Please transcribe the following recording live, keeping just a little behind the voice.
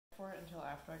until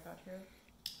after I got here.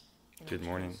 Good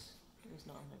morning. It was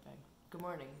not in my bag. Good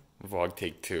morning. Vlog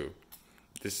take 2.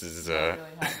 This is Not really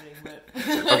happening, but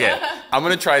okay, I'm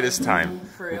gonna try this time.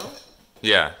 For real?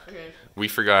 Yeah. Okay. We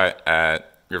forgot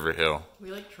at River Hill.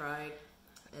 We like tried.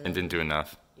 And didn't do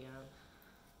enough. Yeah.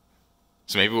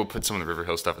 So maybe we'll put some of the River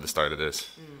Hill stuff at the start of this.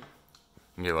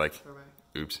 And be like,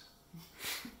 oops.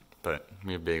 But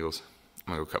we have bagels.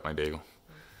 I'm gonna go cut my bagel.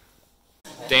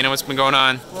 Dana, what's been going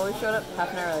on? Well, we showed up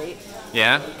half an hour late.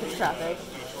 Yeah? Because traffic.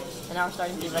 And now we're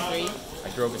starting to do by 3. I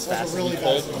drove as fast as we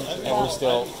could, and we're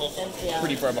still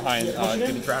pretty far behind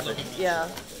getting traffic. Yeah.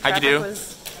 How'd you do?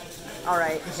 Was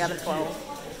alright. Got a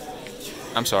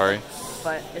 12. I'm sorry.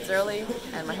 But it's early,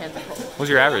 and my hands are cold. What's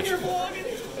your average?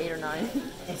 8 or 9.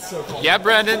 Yeah,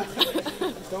 Brandon?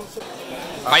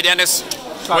 Hi, Dennis.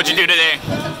 What'd you do today?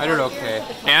 I did okay.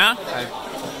 Yeah? I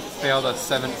failed a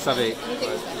sub 8.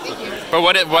 But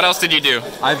what else did you do?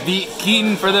 I beat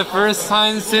Keaton for the first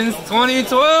time since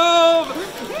 2012!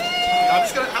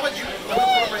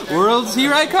 Worlds,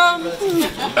 here I come!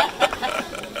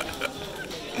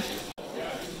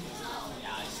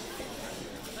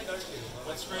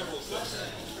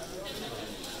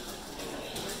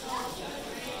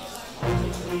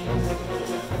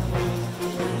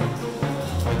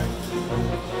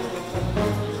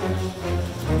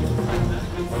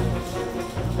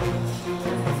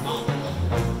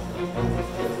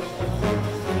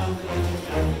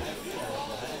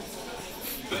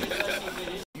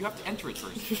 You have to enter it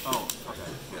first. Oh, okay.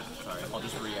 Yeah, sorry. I'll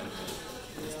just re-enter it.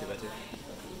 Just do that too.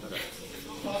 Okay.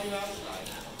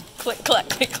 Click, click,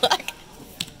 click, click.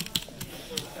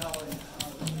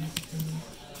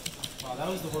 Wow, that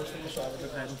was the worst thing I've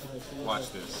ever had until this.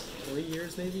 Watch this. 3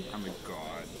 years, maybe? Oh my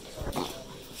god.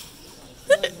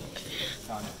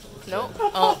 Nope.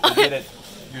 Oh. You did it.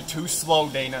 You're too slow,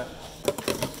 Dana. You're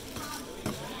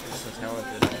so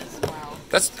talented. Wow.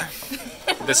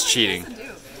 That's cheating.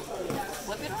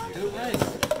 Flip it on? Do it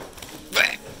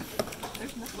right.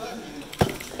 There's nothing.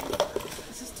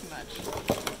 This is too much.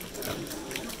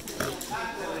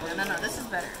 No, this is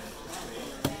better.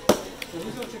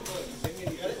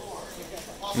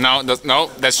 No,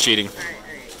 that's cheating. Alright.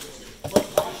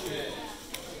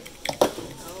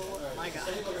 Oh my god.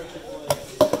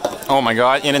 Oh my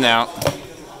god, in and out.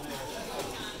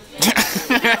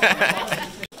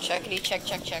 Checkity, check,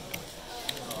 check, check.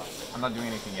 I'm not doing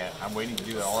anything yet. I'm waiting to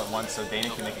do it all at once so Dana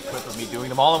can make a clip of me doing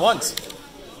them all at once.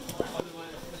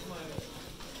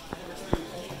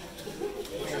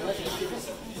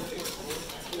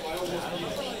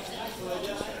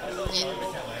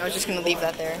 I was just gonna leave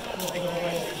that there. I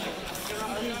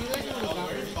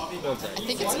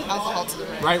think it's alcohol to the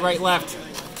right. Right, left.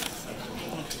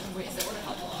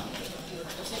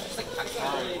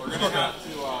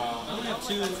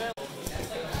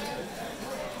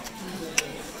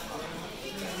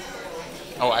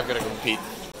 Oh, I've got to compete.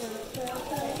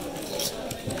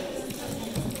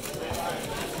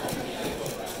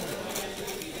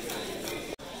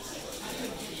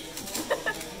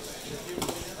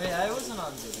 Wait, I wasn't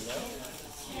on video.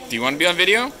 Do you want to be on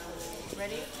video?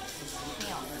 Ready?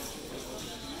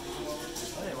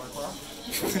 That didn't work well.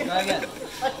 Try again.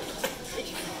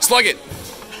 Slug it.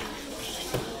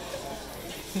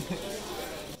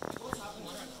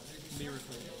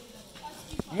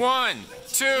 One,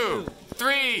 2,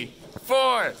 3,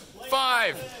 4,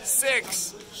 5,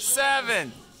 6,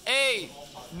 7, 8,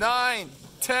 9,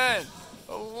 10,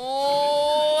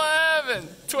 11,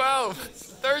 12,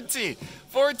 13,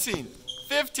 14,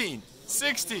 15,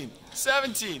 16,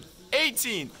 17,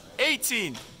 18,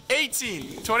 18,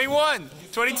 18, 21,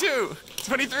 22,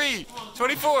 23,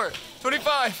 24,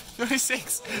 25,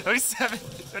 26, 27,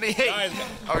 28.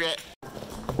 Okay.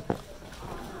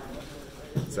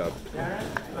 What's up?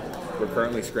 We're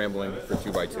currently scrambling for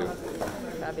 2x2.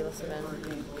 Fabulous event.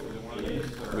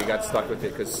 We got stuck with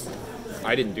it because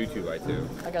I didn't do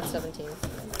 2x2. I got 17.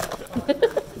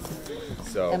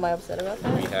 So Am I upset about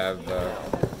that? we have,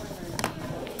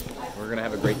 we're gonna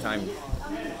have a great time.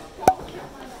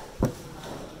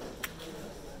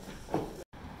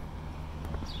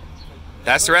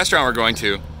 That's the restaurant we're going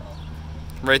to.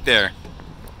 Right there.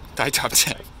 Thai Top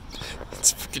 10.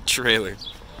 It's a fucking trailer.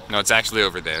 No, it's actually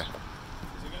over there.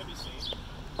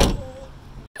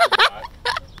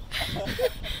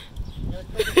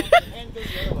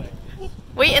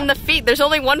 Wait, in the feet, there's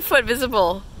only 1 foot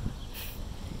visible.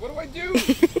 What do I do?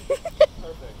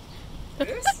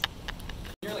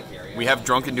 We have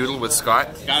drunken noodle with Scott.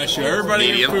 Gotta show everybody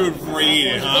your food before you eat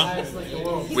it, huh?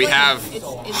 We have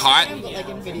hot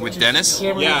with Dennis.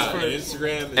 Yeah,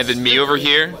 Instagram. And then me over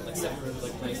here.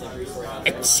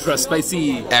 Extra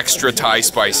spicy. extra Thai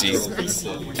spicy.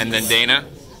 And then Dana.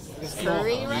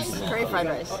 Curry rice? Curry fried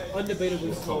rice.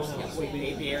 Undebatably cold.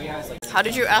 How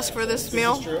did you ask for this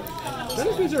meal?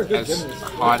 These are good As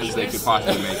hot as they could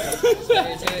possibly make it.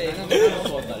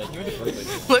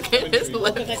 Look at his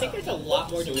lips. I think there's a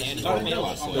lot more demand for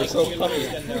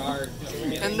tomatoes than there are.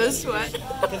 And this sweat.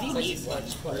 Because he needs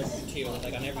lunch too,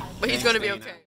 like on every. But he's gonna be okay.